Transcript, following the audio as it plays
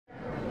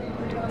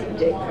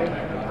DJ.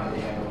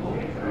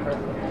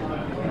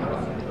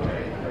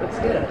 Looks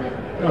good.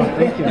 Oh,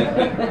 thank you.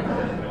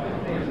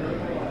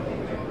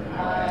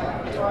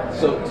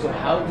 So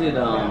how did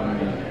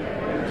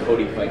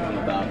Cody fight come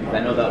about? Because I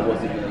know that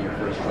wasn't really your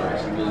first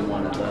choice. You really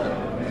wanted the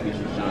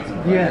Demetrius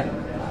Johnson fight. Yeah.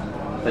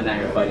 But now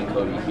you're fighting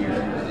Cody here in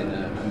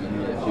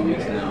a few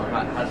weeks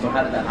now. So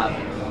how did that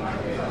happen?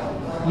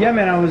 Yeah,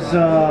 man, I was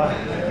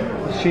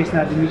chasing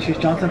that Demetrius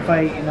Johnson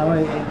fight. You know,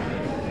 it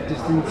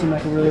just didn't seem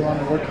like it really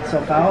wanted to work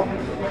itself out.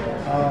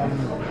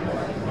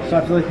 So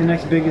I feel like the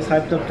next biggest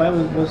hyped up fight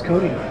was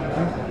Cody. You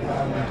know?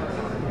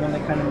 The one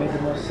that kind of made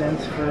the most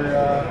sense for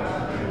the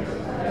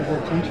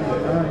attention. You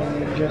know,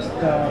 and it just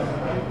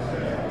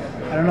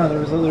I don't know. There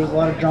was a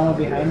lot of drama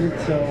behind it,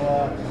 so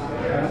I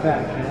went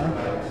back. You know.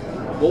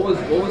 What was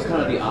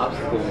kind of the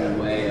obstacle in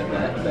the way of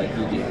that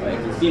DJ fight?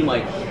 It seemed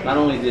like not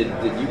only did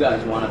you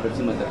guys want it, but it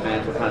seemed like the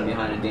fans were kind of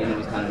behind it. Dana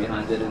was kind of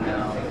behind it, and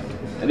now,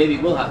 and maybe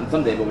it will happen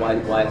someday. But why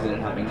isn't it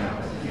happening now?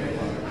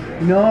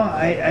 No,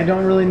 I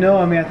don't really know.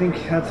 I mean, I think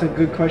that's a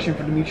good question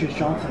for Demetrius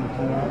Johnson.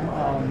 You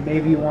know,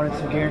 maybe he wanted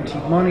some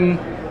guaranteed money.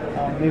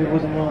 Maybe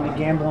wasn't willing to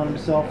gamble on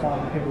himself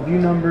on pay-per-view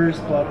numbers.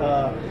 But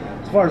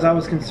as far as I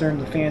was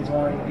concerned, the fans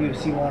wanted it, the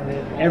UFC wanted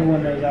it.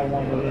 Everyone knows I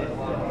wanted it.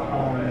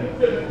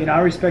 You know, I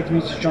respect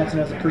Demetrius Johnson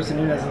as a person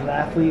and as an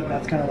athlete, and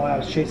that's kind of why I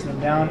was chasing him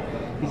down.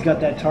 He's got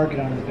that target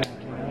on his back.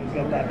 You know, he's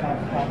got that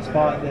pound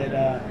spot that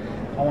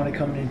I want to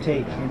come in and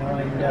take. You know,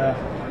 and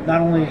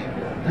not only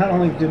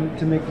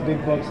to make the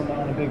big bucks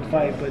on a big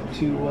fight, but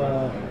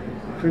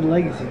for the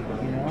legacy.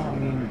 You know, I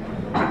mean,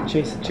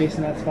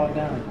 chasing that spot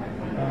down.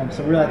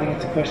 So really, I think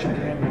it's a question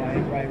for him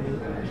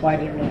why it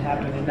didn't really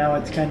happen, and now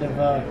it's kind of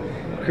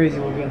crazy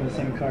we'll be on the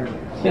same card.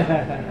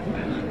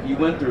 You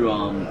went through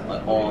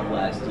all of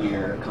last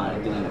year kind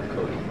of dealing with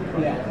Cody.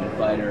 Yeah. And the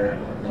fighter,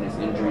 and his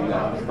injury, you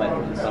got his fight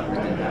over the summer,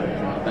 didn't happen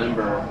until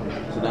November.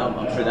 So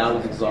I'm sure that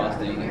was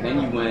exhausting. And then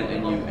you went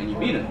and you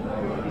beat him.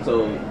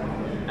 So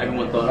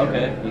everyone thought,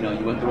 okay, you know,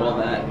 you went through all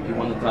that, you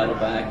won the title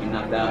back, you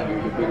knocked out your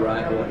big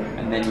rival,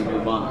 and then you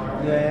move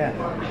on. Yeah.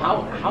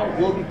 How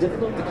will it be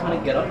difficult to kind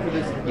of get up for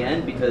this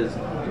again, because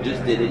you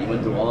just did it, you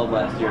went through all of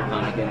last year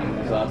kind of getting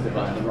exhausted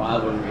by the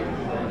rivalry.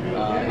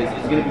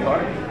 It's going to be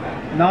hard.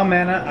 No,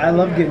 man, I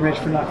love getting rich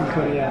for knocking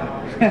Cody out.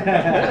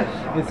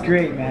 It's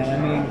great, man. I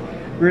mean,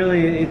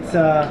 really, it's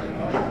a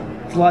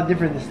lot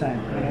different this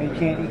time. You know, you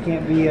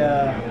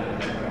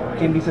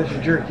can't be such a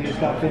jerk. You just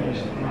got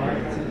finished. You know,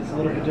 it's a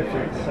little bit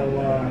different. So,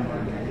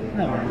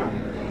 no, man.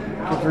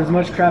 For as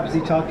much crap as he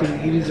talked to me,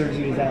 he deserves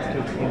to get his ass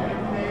kicked again.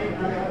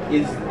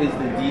 Is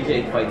the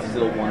DJ fight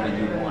still one that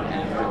you want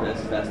after this?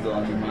 That's still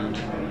on your mind?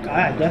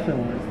 I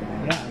definitely want it.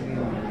 Yeah, I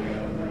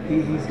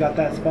mean, he's got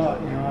that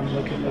spot. You know, I'm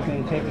looking to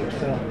take it.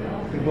 So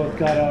we both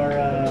got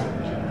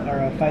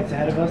our fights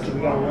ahead of us that we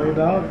got to worry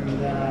about,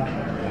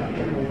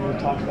 and we'll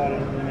talk about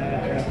it in the night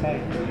after that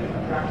fight.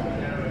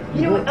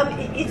 You know,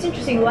 it's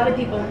interesting. A lot of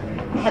people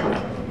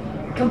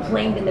have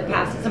complained in the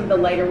past that some of the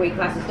lighter weight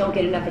classes don't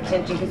get enough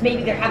attention because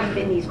maybe there haven't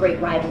been these great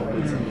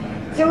rivalries.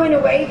 So in a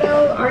way,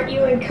 though, aren't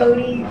you and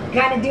Cody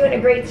kind of doing a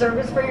great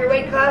service for your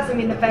weight class? I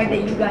mean, the fact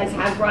that you guys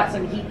have brought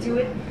some heat to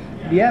it.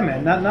 Yeah,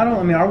 man. Not only,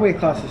 I mean, our weight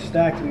class is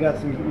stacked. We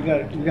got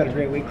a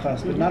great weight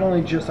class, but not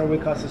only just our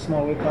weight classes,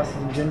 small weight classes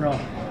in general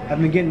have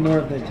been getting more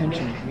of the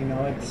attention. You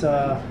know, it's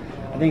I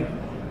think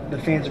the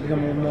fans are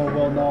becoming more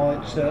well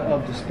knowledge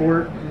of the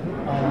sport.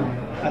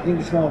 I think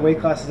the smaller weight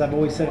classes, I've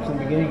always said from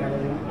the beginning,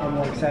 are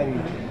more exciting.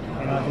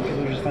 You know, I think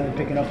people are just finally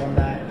picking up on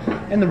that,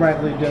 and the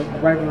rivalry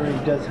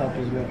does help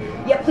as well.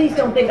 Yeah, please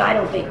don't think I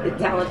don't think the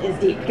talent is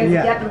deep, because it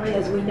definitely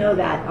is. We know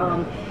that.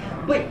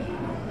 But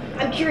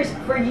I'm curious,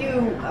 for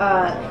you,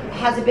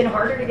 has it been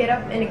harder to get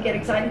up and get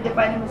excited to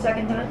fight him the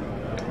second time?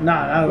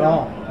 Not at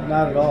all.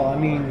 Not at all. I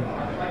mean,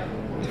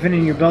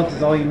 defending your belt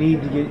is all you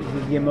need to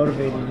get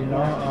motivated. You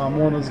know, I'm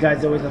one of those guys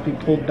that always have to be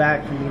pulled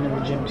back from being in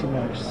the gym too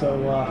much.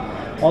 So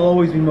I'll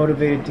always be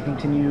motivated to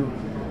continue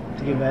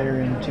to get better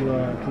and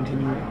to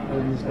continue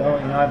holding this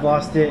belt. You know, I've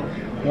lost it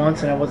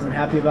once and I wasn't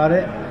happy about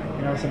it.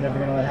 You know, so I'm never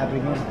going to let it happen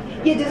again.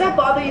 Yeah, does that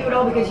bother you at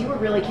all? Because you were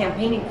really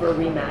campaigning for a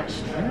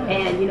rematch,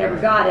 and you never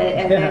got it,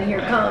 and then here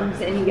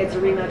comes, and he gets a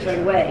rematch right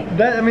away.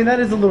 That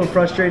is a little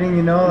frustrating,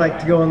 you know, like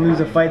to go and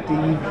lose a fight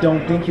that you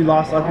don't think you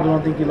lost. A lot of people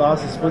don't think you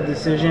lost, a split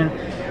decision,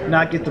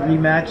 not get the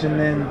rematch, and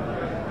then,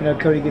 you know,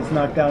 Cody gets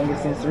knocked out and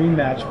gets the instant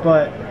rematch.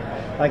 But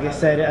like I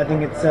said, I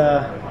think it's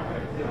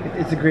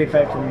a great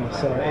fight for me,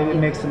 so it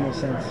makes the most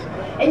sense.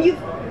 And you've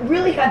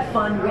really had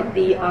fun with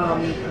the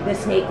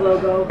snake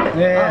logo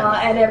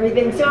and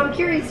everything. So I'm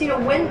curious, you know,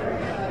 when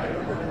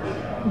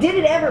did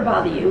it ever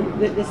bother you,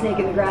 the snake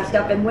in the grass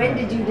stuff, and when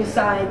did you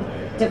decide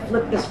to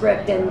flip the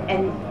script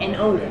and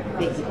own it,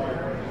 basically?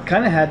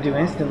 Kind of had to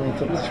instantly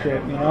flip the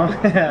script, you know.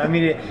 I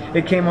mean,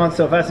 it came on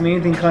so fast. I mean,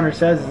 anything Connor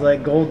says is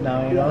like gold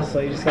now, you know. So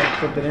you just got to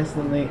flip it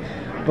instantly.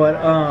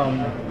 But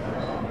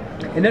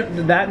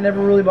that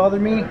never really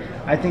bothered me.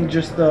 I think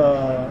just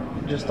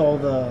all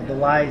the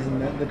lies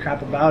and the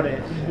crap about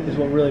it is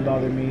what really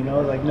bothered me, you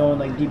know, like knowing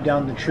like deep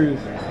down the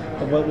truth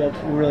of what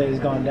really has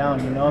gone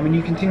down, you know. I mean,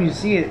 you continue to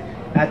see it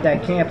at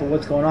that camp of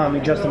what's going on. I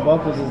mean, Justin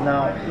Buckles is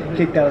now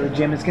kicked out of the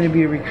gym. It's going to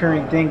be a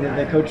recurring thing that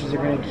the coaches are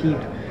going to keep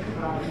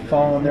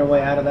following their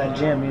way out of that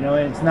gym, you know,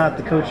 and it's not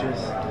the coaches.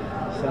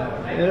 So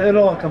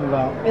it'll all come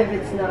about. If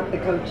it's not the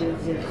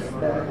coaches, it's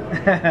the...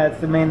 it's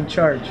the man in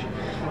charge.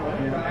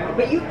 Yeah.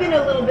 But you've been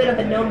a little bit of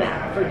a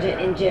nomad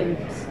in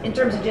gyms, in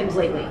terms of gyms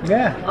lately.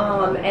 Yeah.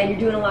 And you're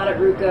doing a lot at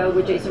Ruka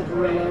with Jason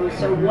Perillo.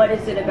 So what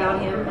is it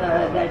about him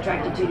that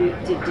attracted you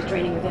to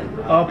training with him?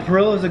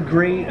 Perillo's a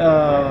great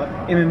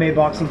MMA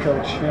boxing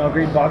coach. You know, a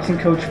great boxing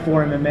coach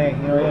for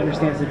MMA. You know, he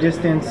understands the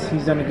distance.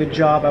 He's done a good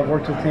job. I've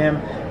worked with him.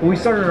 But we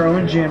started our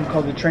own gym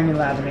called the Training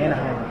Lab in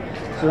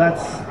Anaheim. So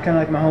that's kind of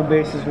like my home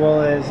base, as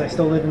well as I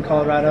still live in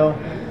Colorado.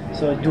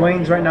 So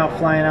Dwayne's right now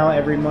flying out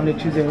every Monday,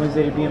 Tuesday,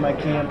 Wednesday to be in my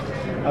camp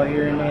out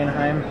here in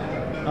Anaheim.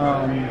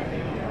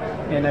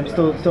 And I'm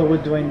still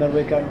with Dwayne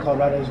Ludwig out in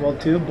Colorado as well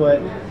too. But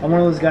I'm one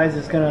of those guys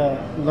that's gonna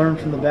learn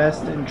from the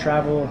best and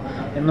travel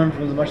and learn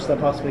from as much as I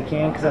possibly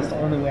can, because that's the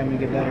only way I'm gonna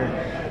get better.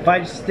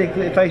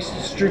 If I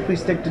strictly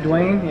stick to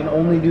Dwayne and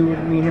only do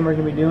what me and him are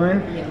gonna be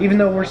doing, even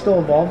though we're still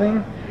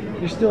evolving,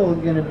 you're still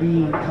gonna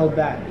be held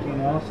back, you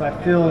know. So I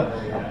feel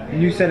a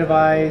new set of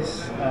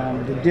eyes.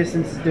 The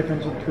distance is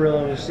different with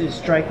Perillo. His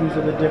striking's a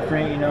little bit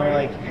different, you know.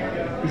 Like,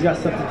 he's got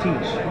stuff to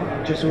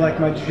teach. Just like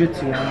my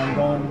jiu-jitsu,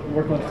 I'm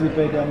working with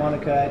Felipe Del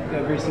Monica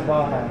at Gracie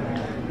Baja.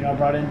 You know, I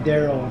brought in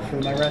Daryl for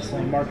my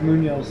wrestling. Mark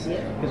Munoz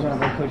is one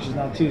of our coaches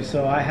now too.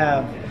 So I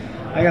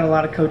got a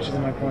lot of coaches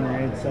in my corner.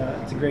 It's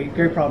a great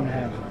problem to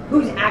have.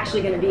 Who's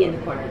actually going to be in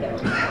the corner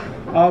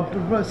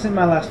though? Since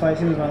my last fight,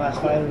 it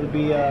would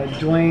be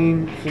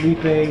Dwayne,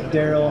 Felipe,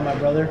 Daryl, and my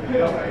brother.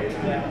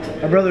 Yeah.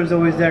 My brother's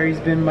always there. He's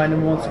been my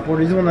 #1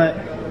 supporter. He's the one that,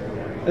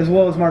 as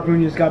well as Mark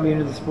Munoz, got me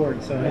into the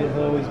sport, so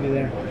he'll always be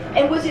there.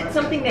 And was it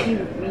something that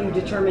you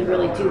determined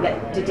really too,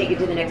 that to take it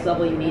to the next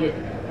level you needed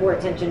more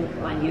attention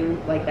on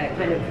you, like that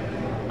kind of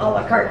a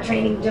la carte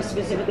training just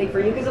specifically for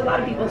you? Because a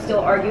lot of people still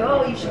argue,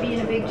 oh, you should be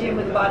in a big gym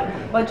with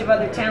a bunch of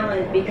other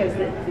talent because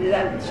that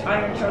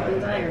iron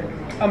sharpens iron.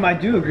 I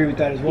do agree with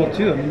that as well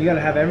too. I mean, you got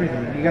to have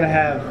everything. You got to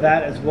have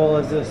that as well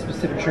as a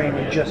specific training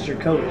with just your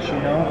coach, you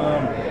know.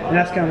 And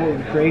that's kind of what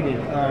we've created.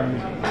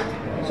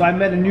 So I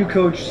met a new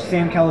coach,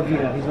 Sam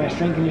Calavita. He's my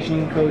strength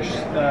conditioning coach,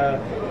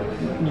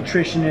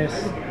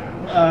 nutritionist,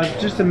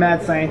 just a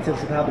mad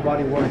scientist of how the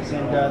body works.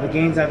 And the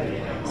gains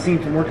I've seen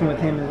from working with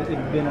him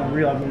have been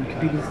unreal. I've been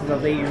competing since I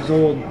was 8 years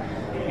old,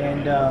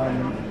 and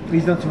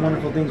he's done some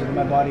wonderful things with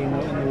my body in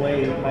the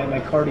way, my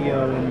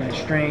cardio and my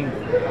strength,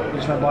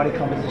 just my body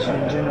composition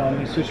in general. I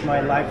mean, he switched my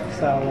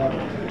lifestyle up.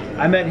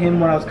 I met him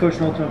when I was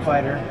coaching Ultimate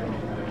Fighter.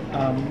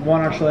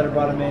 Juan Archuleta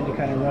brought him in to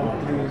kind of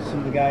run through some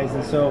of the guys,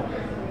 and so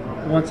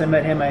once I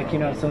met him, I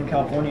came out to Southern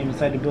California and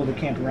decided to build a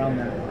camp around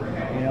that.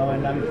 You know,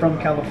 and I'm from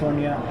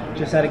California,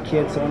 just had a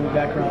kid, so I want to be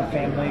back around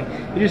family.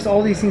 It just,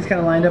 all these things kind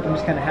of lined up and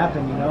just kind of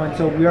happened, you know. And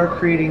so we are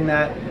creating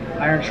that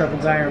iron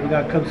sharpens iron. We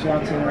got Cub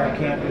Swanson in our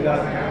camp. We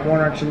got Juan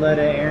Archuleta,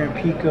 Aaron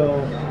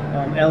Pico,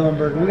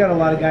 Ellenberg. We got a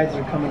lot of guys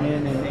that are coming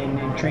in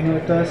and training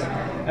with us,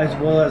 as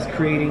well as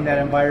creating that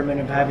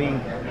environment of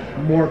having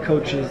more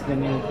coaches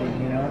than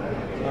anything, you know.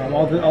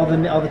 All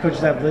the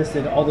coaches I've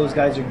listed, all those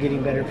guys are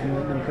getting better from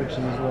them coaches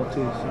as well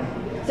too.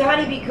 So how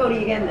do you beat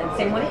Cody again then?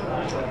 Same way?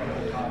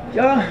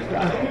 Yeah,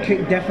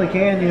 definitely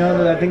can. You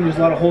know, I think there's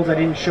a lot of holes I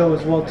didn't show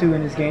as well too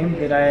in his game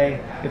that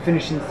I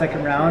finished in the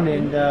second round,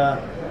 and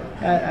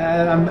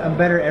I'm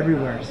better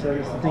everywhere. So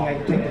it's the thing, I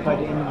can take the fight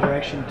in any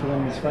direction to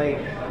win this fight,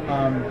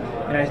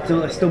 and I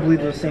still believe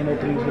those same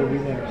openings will be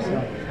there.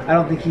 So I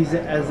don't think he's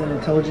as an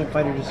intelligent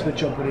fighter to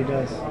switch up what he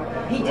does.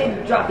 He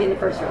did drop you in the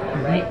first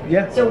round, right?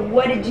 Yeah. So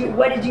what did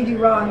you do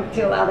wrong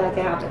to allow that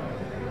to happen?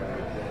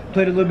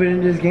 Played a little bit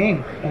into his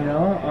game, you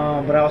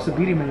know, but I also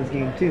beat him in his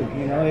game too.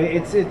 You know,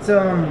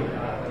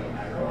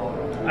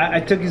 I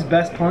took his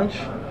best punch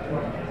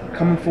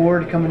coming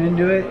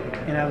into it,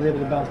 and I was able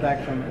to bounce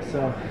back from it.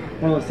 So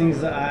one of those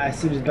things, I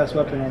see his best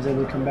weapon, I was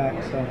able to come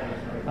back. So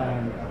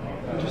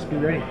just be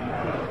ready.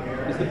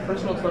 Is the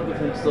personal stuff with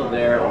him still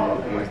there,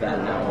 or is that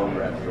now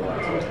over after a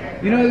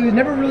while? You know, it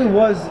never really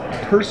was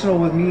personal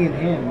with me and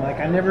him. Like,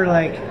 I never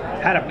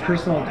had a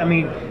personal. I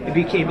mean, it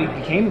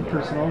became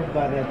personal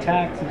by the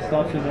attacks and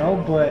stuff, you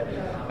know. But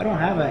I don't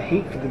have a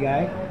hate for the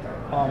guy.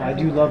 I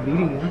do love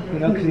beating him, you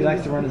know, because he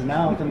likes to run his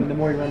mouth. I mean, the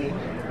more you run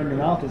your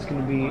mouth, it's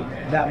going to be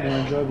that more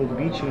enjoyable to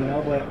beat you, you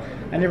know. But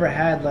I never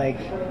had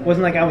it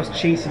wasn't like I was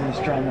chasing this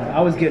drama. I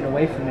was getting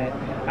away from it.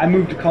 I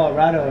moved to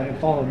Colorado and it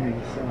followed me.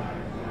 So.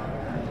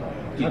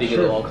 Do you think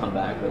it'll all come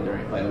back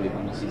during fight week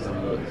when you see some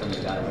of the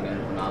guys again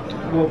from out there?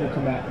 What will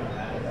come back?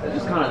 It's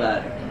just kind of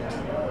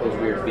those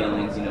weird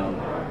feelings, you know.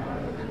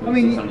 I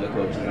mean, some of the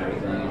coaches and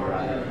everything,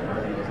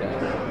 and those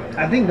guys.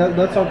 I think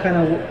that's all kind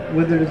of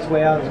withered its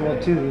way out as well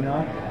too, you know.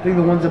 I think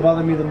the ones that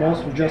bothered me the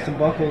most were Justin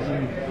Buckles,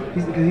 and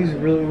because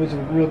was a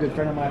real good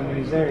friend of mine when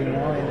he was there, you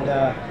know,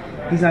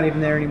 and he's not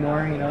even there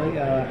anymore, you know.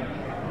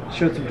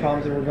 Showed some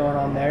problems that were going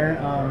on there.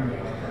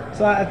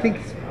 So I think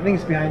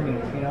it's behind me,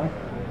 you know.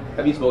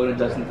 Have you spoken to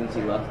Justin since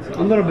he left?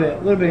 A little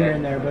bit here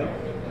and there, but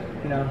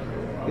you know,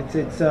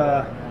 it's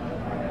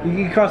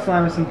you cross the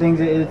line with some things,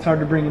 it's hard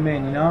to bring him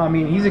in, you know? I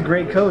mean, he's a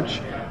great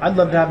coach. I'd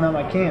love to have him at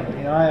my camp,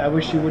 you know? I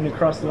wish he wouldn't have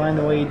crossed the line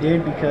the way he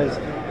did, because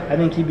I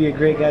think he'd be a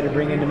great guy to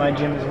bring into my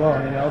gym as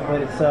well, you know?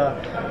 But it's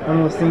one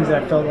of those things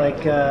that I felt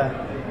like,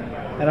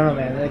 I don't know,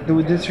 man. Like,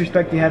 the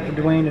disrespect he had for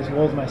Dwayne as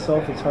well as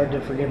myself, it's hard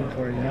to forgive him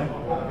for it, you know?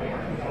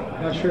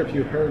 Not sure if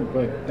you heard,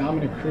 but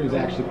Dominic Cruz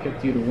actually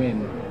picked you to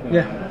win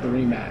the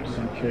rematch.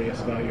 So I'm curious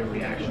about your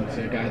reaction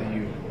to a guy that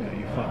you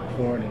fought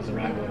before and is a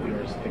rival of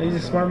yours. He's a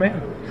smart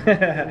man.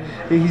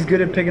 He's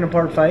good at picking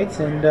apart fights,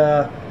 and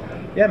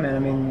yeah, man. I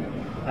mean,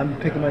 I'm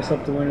picking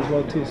myself to win as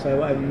well too,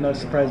 so I'm not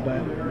surprised by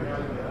it.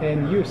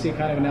 And UFC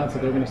kind of announced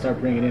that they're going to start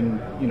bringing in,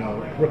 you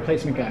know,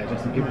 replacement guys,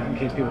 just in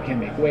case people can't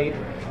make weight.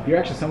 You're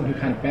actually someone who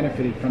kind of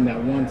benefited from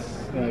that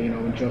once, you know,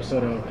 when Joe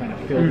Soto kind of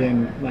filled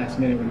in last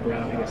minute when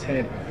Barao hit his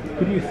head.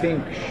 Who do you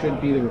think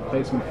should be the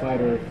replacement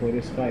fighter for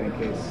this fight in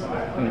case?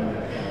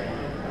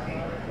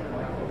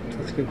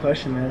 That's a good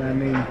question, man. I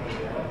mean,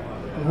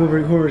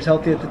 whoever's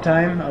healthy at the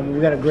time. We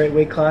got a great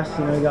weight class.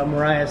 You know, we got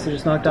Marias that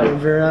just knocked out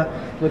Rivera,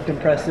 looked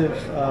impressive.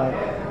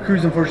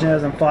 Cruz unfortunately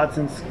hasn't fought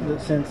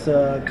since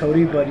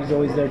Cody, but he's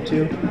always there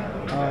too.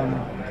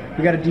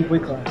 We got a deep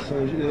weight class,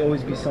 so there'll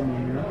always be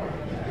someone, you know.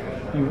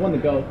 You won the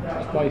belt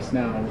twice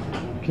now.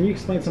 Can you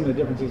explain some of the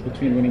differences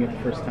between winning it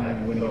the first time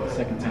and winning it the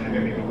second time,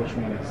 and maybe which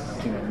one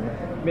is, you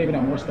know, maybe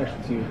not more special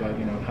to you, but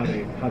you know how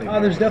they?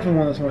 There's definitely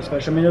one that's more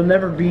special. I mean, it'll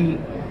never be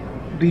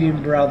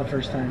beating Barao the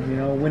first time. You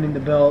know, winning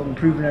the belt and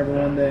proving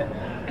everyone that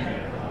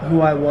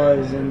who I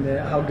was and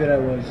how good I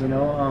was. You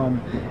know,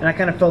 and I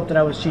kind of felt that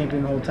I was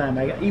champion the whole time.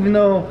 Even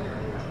though,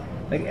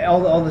 like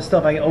all the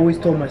stuff, I always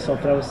told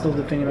myself that I was still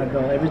defending my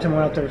belt. Every time I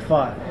went out there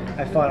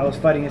and I was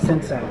fighting a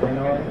sensei, you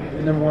know,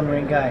 the #1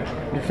 ranked guy,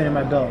 defending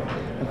my belt.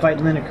 I'm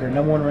fighting Lineker,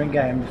 #1 ranked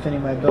guy, I'm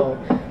defending my belt.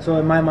 So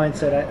in my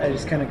mindset, I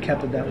just kind of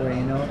kept it that way,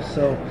 you know.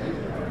 So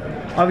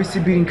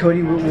obviously beating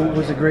Cody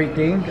was a great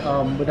thing,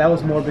 but that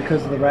was more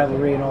because of the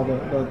rivalry and all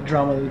the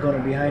drama that was going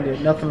on behind it.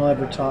 Nothing will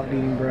ever top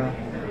beating Barao.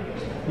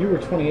 You were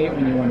 28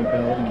 when you won the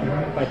belt,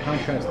 and by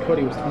contrast,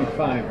 Cody was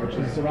 25, which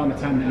is around the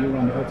time that you were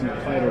on the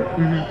Ultimate Fighter.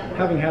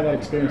 Having had that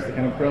experience to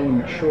kind of grow and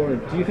mature,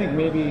 do you think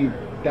maybe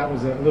that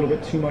was a little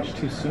bit too much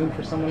too soon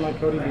for someone like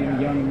Cody,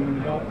 being young and winning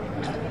the belt?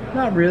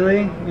 Not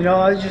really. You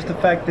know, it's just the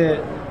fact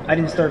that I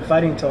didn't start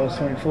fighting until I was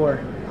 24.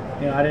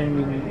 You know, I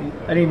didn't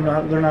even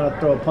learn how to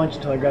throw a punch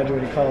until I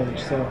graduated college.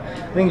 So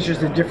I think it's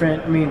just a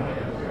different. I mean,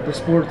 the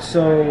sport's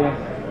so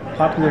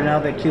popular now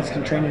that kids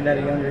can train it at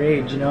a younger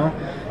age. You know,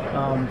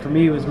 for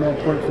me, it was more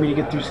important for me to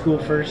get through school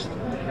first,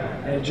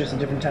 and it's just a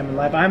different time in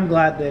life. I'm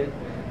glad that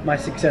my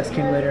success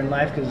came later in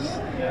life, because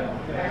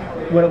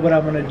what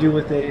I'm going to do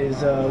with it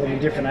is a little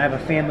different. I have a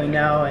family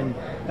now, and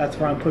that's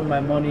where I'm putting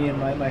my money and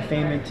my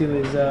fame into,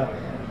 is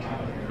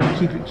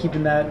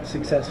keeping that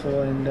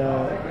successful and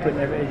putting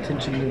every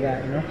attention to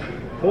that, you know.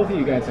 Both of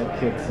you guys have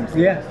kids since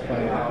the last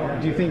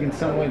fight. Do you think in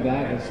some way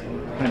that has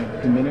kind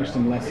of diminished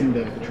and lessened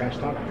the trash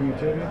talk between the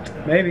two of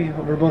you? Maybe.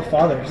 We're both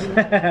fathers.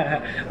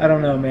 I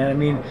don't know, man. I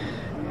mean,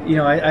 you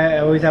know, I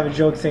always have a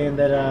joke saying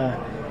that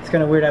it's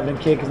kind of weird having a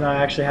kid, because now I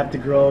actually have to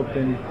grow up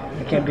and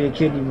I can't be a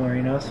kid anymore,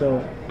 you know.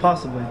 So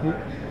possibly,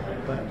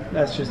 but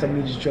that's just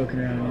me just joking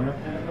around, you know.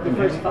 Your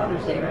first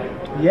Father's Day,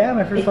 right? Yeah,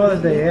 my first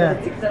Father's Day. Yeah.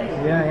 That's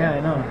exciting. Yeah, I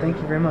know. Thank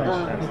you very much.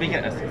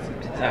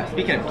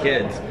 Speaking of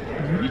kids,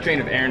 you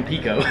trained with Aaron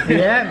Pico.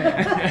 Yeah,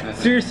 man.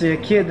 Seriously, a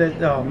kid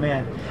that, oh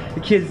man, the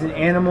kid's an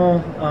animal,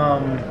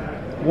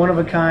 one of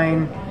a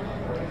kind.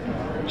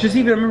 Just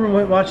even, I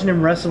remember watching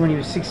him wrestle when he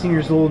was 16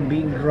 years old and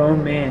beating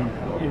grown men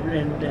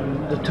in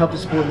the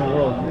toughest sport in the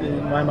world,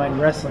 in my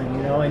mind, wrestling,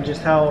 you know, and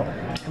just how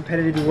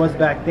competitive he was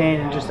back then,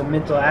 and just a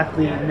mental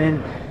athlete, and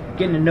then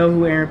getting to know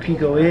who Aaron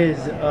Pico is.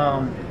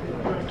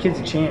 Kid's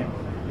a champ,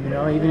 you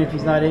know, even if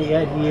he's not it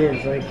yet, he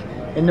is. Like,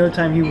 in no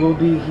time he will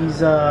be. He's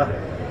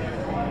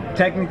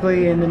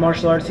technically in the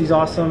martial arts, he's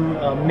awesome.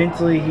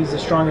 Mentally, he's the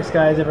strongest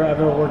guy I've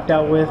ever worked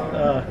out with.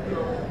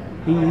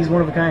 He's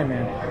one of a kind,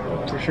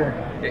 man, for sure.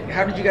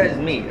 How did you guys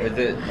meet? Was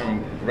it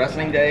from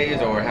wrestling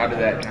days, or how did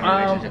that kind of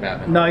relationship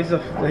happen? No,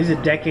 he's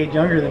a decade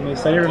younger than me,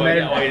 so I never met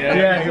him.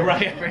 Yeah, you're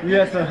right.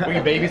 Yeah, so, were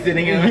you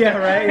babysitting him? Yeah,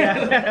 right.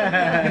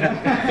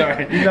 Yeah.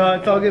 Sorry. No,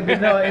 it's all good.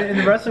 But no, in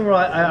the wrestling world,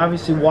 I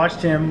obviously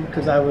watched him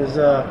because I was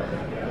a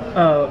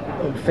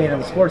fan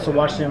of the sport, so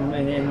watched him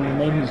and the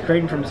name he was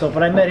creating for himself.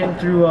 But I met him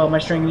through my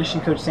strength and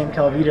conditioning coach, Sam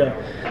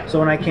Calavita. So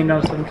when I came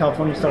down to Southern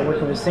California to start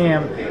working with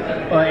Sam,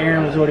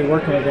 Aaron was already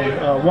working with him.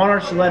 Juan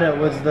Archuleta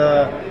was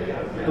the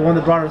one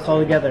that brought us all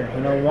together.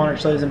 You know, Juan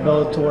Archuleta's in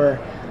Bellator,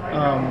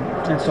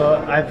 and so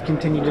I've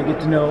continued to get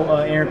to know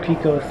Aaron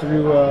Pico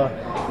through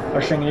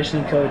our strength and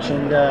conditioning coach.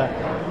 And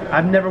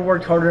I've never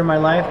worked harder in my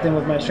life than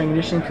with my strength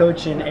and conditioning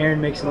coach, and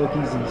Aaron makes it look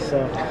easy.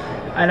 So.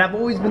 And I've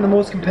always been the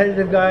most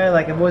competitive guy.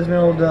 Like, I've always been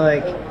able to,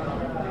 like,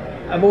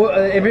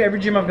 every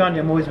gym I've gone to,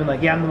 I've always been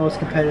like, yeah, I'm the most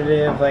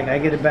competitive. Like, I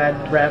get a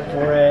bad rap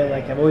for it.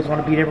 Like, I've always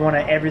want to beat everyone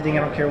at everything.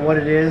 I don't care what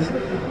it is.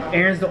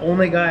 Aaron's the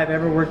only guy I've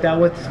ever worked out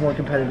with that's more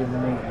competitive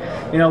than me.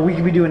 You know, we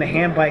could be doing a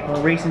hand bike and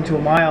we're racing to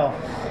a mile,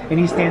 and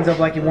he stands up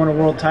like he won a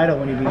world title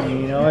when he beat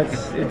me. You know,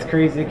 it's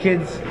crazy. The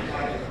kid's,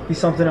 he's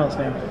something else,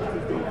 man.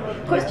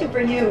 question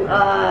for you: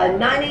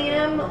 9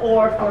 a.m.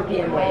 or 4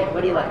 p.m. weigh-in?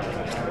 What do you like?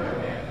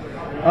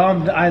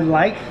 I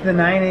like the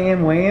 9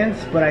 a.m. weigh-ins,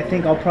 but I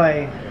think I'll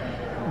probably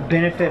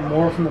benefit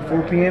more from the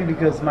 4 p.m.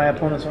 because my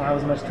opponents won't have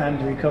as much time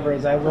to recover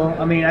as I will.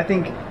 I mean, I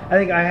think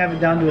I have it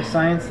down to a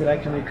science that I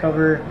can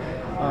recover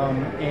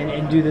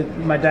and do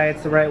my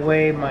diets the right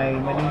way. My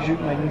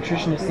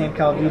nutritionist Sam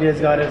Calavita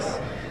has got us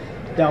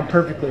down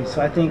perfectly.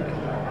 So I think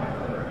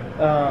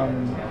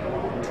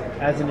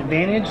as an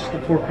advantage,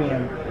 the 4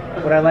 p.m.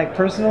 What I like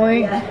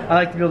personally, I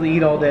like to be able to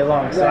eat all day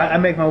long. So I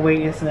make my weight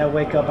instant. I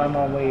wake up, I'm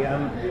on weight.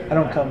 I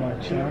don't cut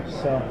much, you know.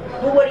 So.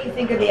 Well, what do you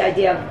think of the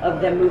idea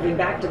of them moving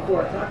back to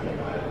 4 o'clock?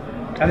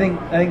 I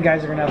think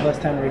guys are gonna have less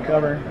time to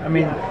recover. I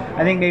mean,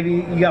 I think maybe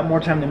you got more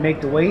time to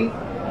make the weight.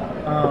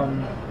 I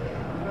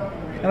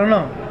don't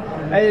know.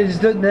 It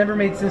just never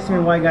made sense to me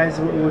why guys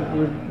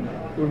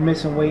were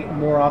missing weight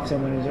more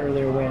often when it was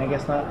earlier weight. I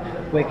guess not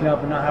waking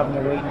up and not having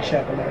their weight in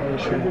check. I'm not really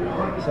sure.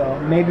 So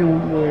maybe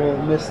we'll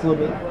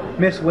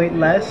miss weight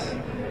less,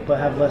 but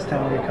have less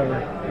time to recover.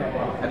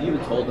 Have you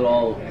been told at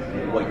all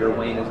what your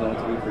weight is going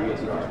to be for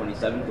UFC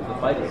 227? Because the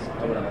fight is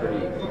coming up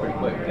pretty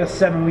quick. That's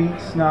 7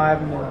 weeks. No, I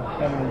haven't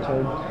been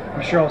told.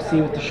 I'm sure I'll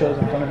see what the show's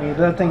in front of me. But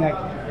that thing,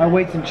 my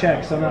weight's in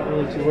check, so I'm not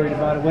really too worried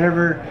about it.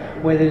 Whatever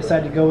way they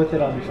decide to go with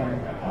it, I'll be fine.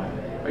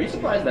 Are you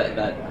surprised that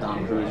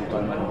Dom Cruz, you're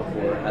talking about him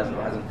before,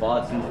 hasn't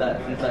fought since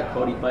that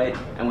Cody fight?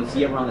 And was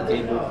he ever on the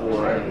table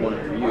for an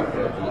opponent for you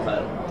for the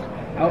title?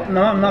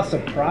 No, I'm not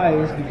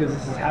surprised because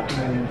this has happened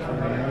to him before.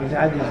 You know, he's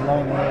had these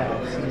long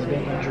layoffs. He's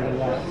been injured a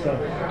lot, so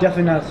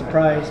definitely not a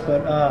surprise.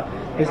 But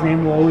his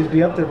name will always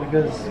be up there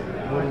because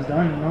of what he's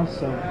done, you know.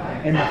 So,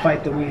 in the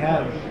fight that we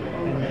had,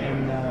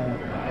 in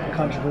a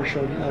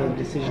controversial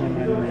decision in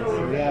my mind.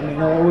 So yeah, I mean,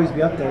 he'll always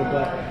be up there,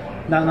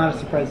 but not a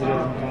surprise that he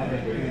hasn't fought.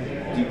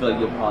 Do you feel like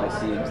you'll probably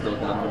see him still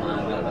down the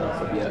line? That'll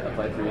also be a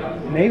fight for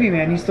you? Maybe,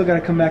 man. He's still got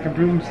to come back and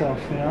prove himself,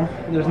 you know?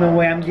 There's no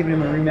way I'm giving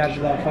him a rematch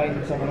without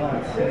fighting someone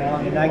else, you know?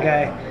 I mean, that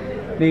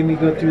guy made me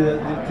go through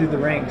the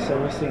ranks, so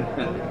we'll see.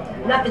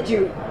 Not that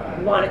you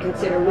want to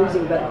consider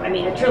losing, but, I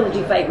mean, a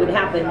trilogy fight would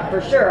happen for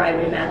sure, I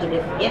would imagine,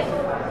 if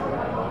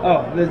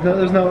Oh,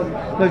 there's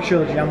no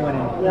trilogy. I'm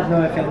winning. There's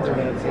no ifs, ands, or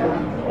buts.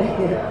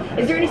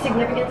 Is there any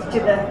significance to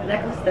the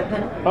necklace, the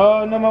pendant?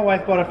 Oh, no, my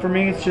wife bought it for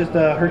me. It's just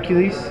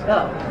Hercules.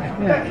 Oh,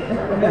 yeah.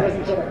 I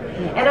wasn't sure.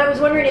 And I was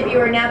wondering if you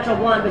were a natural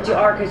blonde, but you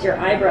are because your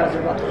eyebrows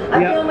are blonde.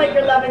 I'm feeling like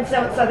you're loving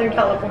Southern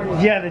California.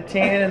 Yeah, the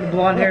tan and the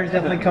blonde hair has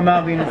definitely come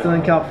out being in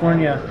Southern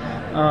California.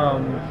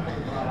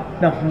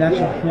 No,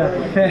 natural.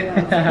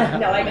 Yeah.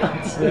 No, I don't.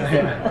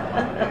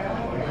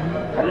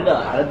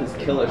 How did this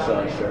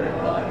Dillashaw shirt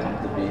come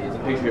to be? It's a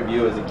picture of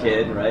you as a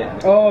kid,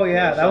 right? Oh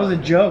yeah, that was a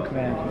joke,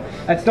 man.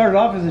 It started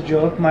off as a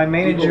joke. My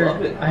manager, People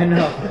love it. I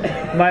know.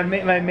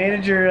 My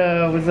manager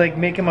was like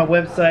making my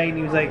website, and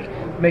he was like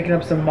making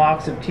up some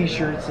mocks of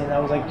T-shirts, and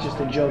that was like just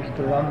a joke. He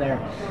put it on there,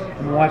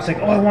 and my wife's like,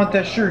 "Oh, I want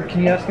that shirt.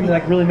 Can you ask him to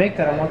like really make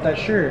that? I want that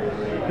shirt."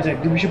 He's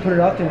like, "Dude, we should put it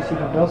out there and see if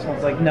anybody else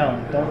wants." Like, no,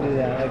 don't do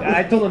that. Like,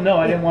 I told him no,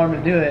 I didn't want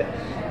him to do it,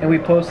 and we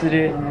posted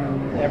it,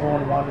 and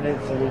everyone wanted it,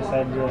 so we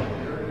decided to.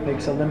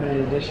 Makes a limited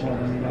edition of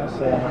them, you know.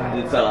 So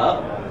Did it sell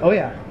out? oh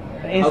yeah,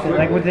 instant,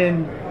 like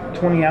within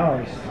 20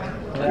 hours.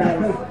 Yeah.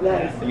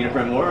 Nice. You gonna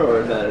print more,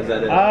 or is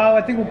that it?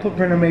 I think we'll put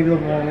printer maybe a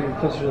little more maybe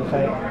closer to the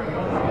fight.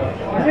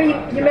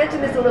 You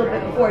mentioned this a little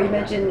bit before. You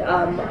mentioned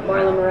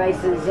Marlon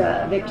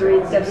Moraes' victory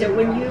and stuff. So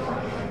when you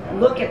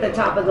look at the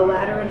top of the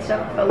ladder and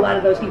stuff, a lot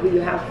of those people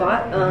you have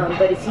fought,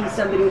 but is he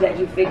somebody that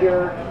you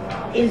figure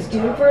is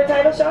due for a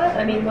title shot?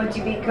 I mean, once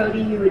you beat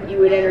Cody, you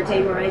would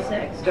entertain Moraes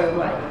next, or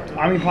what?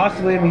 I mean,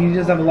 possibly. I mean, he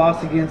does have a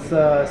loss against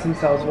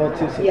Singsal as well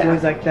too, so it's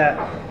always like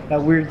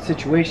that weird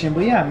situation.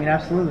 But yeah, I mean,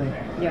 absolutely.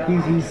 Yeah.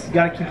 He's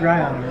got to keep your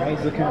eye on him, right?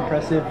 He's looking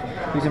impressive.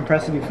 He was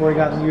impressive before he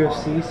got in the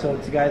UFC, so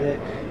it's a guy that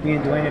me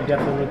and Dwayne have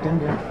definitely looked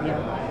into.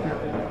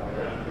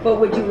 Yeah. But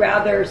would you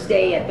rather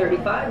stay at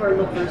 35 or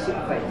look for a super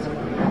fight?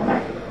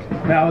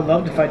 I mean, I would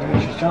love to fight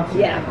Demetrius Johnson.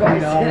 Yeah, of course. You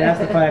know, I mean, that's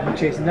the fight I've been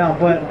chasing down.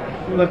 But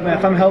look, man,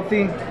 if I'm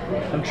healthy,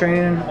 I'm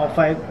training, I'll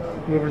fight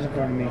whoever's in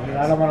front of me. You know,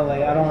 I don't want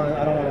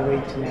to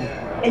wait too long.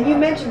 And you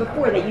mentioned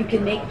before that you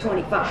can make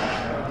 25.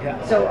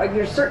 Yeah. So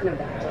you're certain of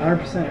that?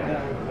 100%.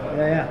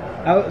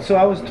 Yeah. So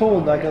I was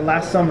told like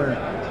last summer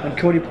when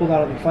Cody pulled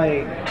out of the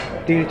fight,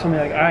 Dana told me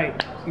like, all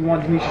right, you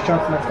want Demetrius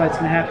Johnson, that fight's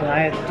gonna happen. I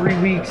had 3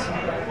 weeks,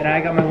 and I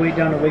got my weight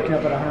down to waking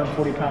up at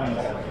 140 pounds.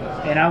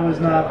 And I was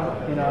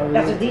not, you know.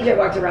 That's what DJ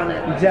walks around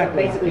at.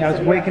 Exactly. Basically, yeah, I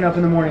was waking up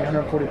in the morning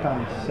 140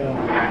 pounds. So.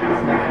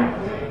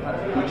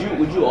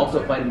 Would you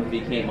also fight him if he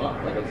came up?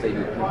 Like, let's say you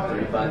were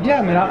 35? Yeah,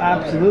 I mean,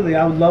 absolutely.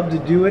 I would love to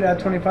do it at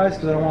 25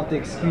 because I don't want the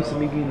excuse of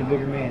me being the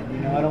bigger man.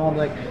 You know, I don't want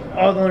like,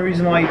 oh, the only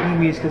reason why he beat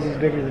me is because he's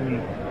bigger than me.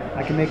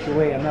 I can make your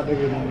weight. I'm not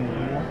bigger than you.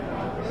 You know.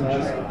 So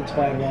that's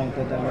why I want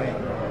it that way.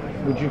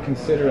 Would you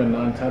consider a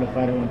non-title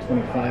fight at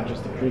 125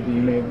 just to prove that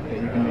you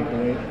can make the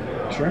weight?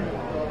 Sure.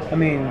 I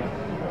mean,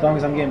 as long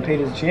as I'm getting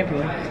paid as a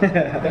champion.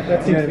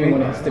 that seems to be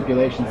one of his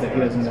stipulations, that he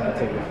doesn't want to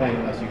take the fight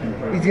unless you can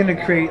prove. He's going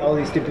to create all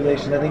these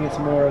stipulations. I think it's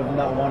more of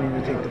not wanting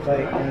to take the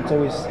fight, and it's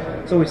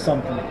always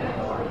something.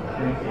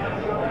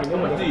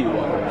 What do you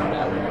walk around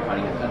at when you're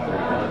fighting at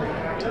 35?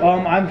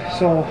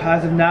 So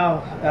as of now,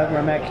 where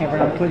I'm at camp,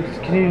 I'm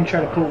continuing to try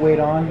to put weight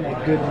on,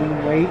 like good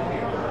lean weight.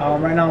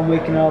 Right now I'm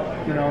waking up,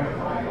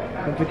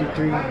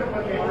 153,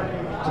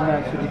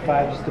 sometimes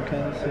 55, just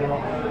depends.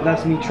 But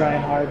that's me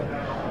trying hard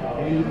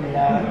and eating a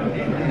lot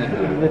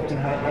and lifting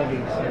heavy.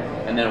 So.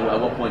 And then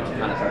at what point do you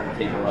kind of start to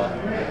taper off?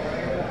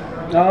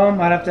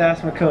 I'd have to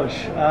ask my coach.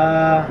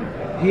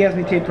 He has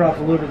me taper off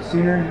a little bit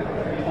sooner.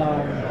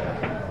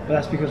 But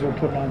that's because we're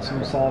putting on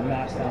some solid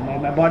mass now.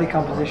 My body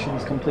composition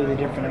is completely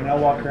different. I mean, I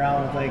walk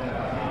around with like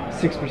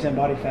 6%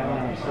 body fat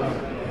now, so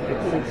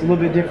it's a little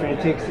bit different.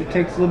 It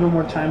takes a little bit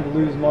more time to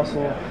lose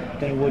muscle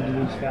than it would to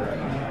lose fat.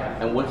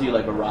 And what do you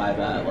like arrive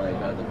at, like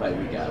the fight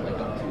week at, like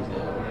on Tuesday?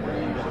 Where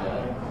you usually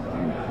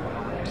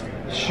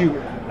at? Shoot,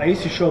 I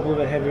used to show up a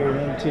little bit heavier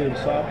then too,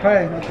 so I'll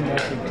probably nothing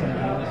less than 10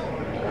 pounds.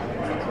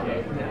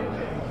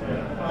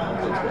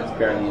 It's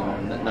barely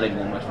even, not even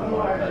that much for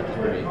water, but just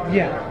pretty.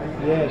 Yeah,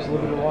 it's a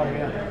little bit of water,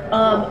 yeah.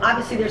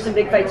 Obviously, there's some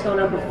big fights going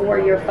on before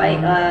your fight.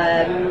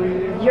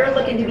 You're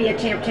looking to be a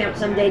champ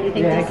someday. Do you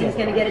think DC's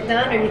going to get it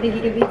done, or do you think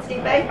he can beat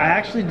Stipe? I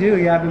actually do.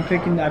 Yeah, I've been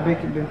picking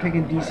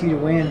DC to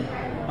win.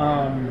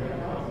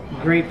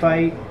 Great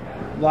fight.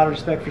 A lot of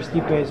respect for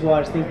Stipe as well.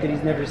 I just think that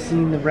he's never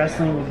seen the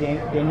wrestling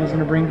that Daniel's going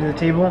to bring to the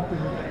table.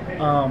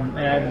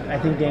 And I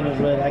think Daniel's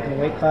really liking the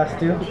weight class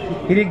too.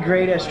 He did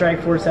great at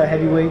Strikeforce at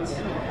heavyweights.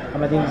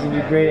 I think he's going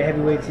to do great at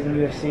heavyweights in the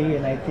UFC,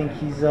 and I think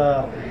he's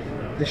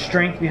the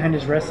strength behind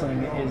his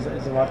wrestling is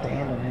a lot to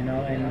handle,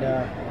 and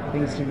I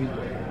think it's going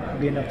to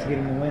be enough to get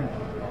him the win.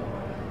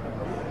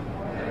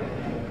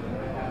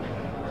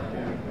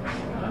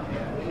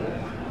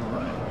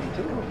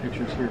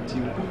 Pictures here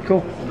too.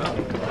 Cool.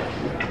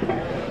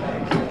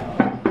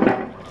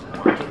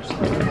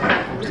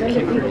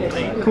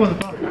 Cool.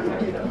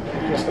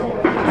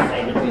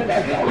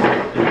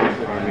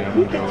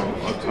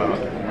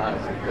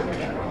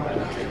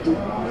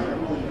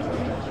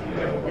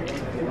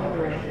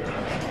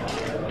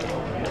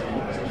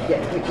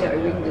 Yeah,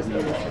 we can just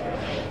finish.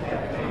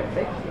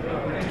 Perfect.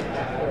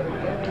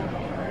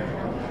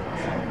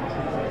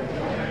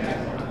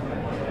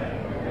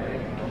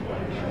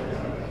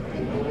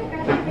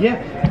 Yeah.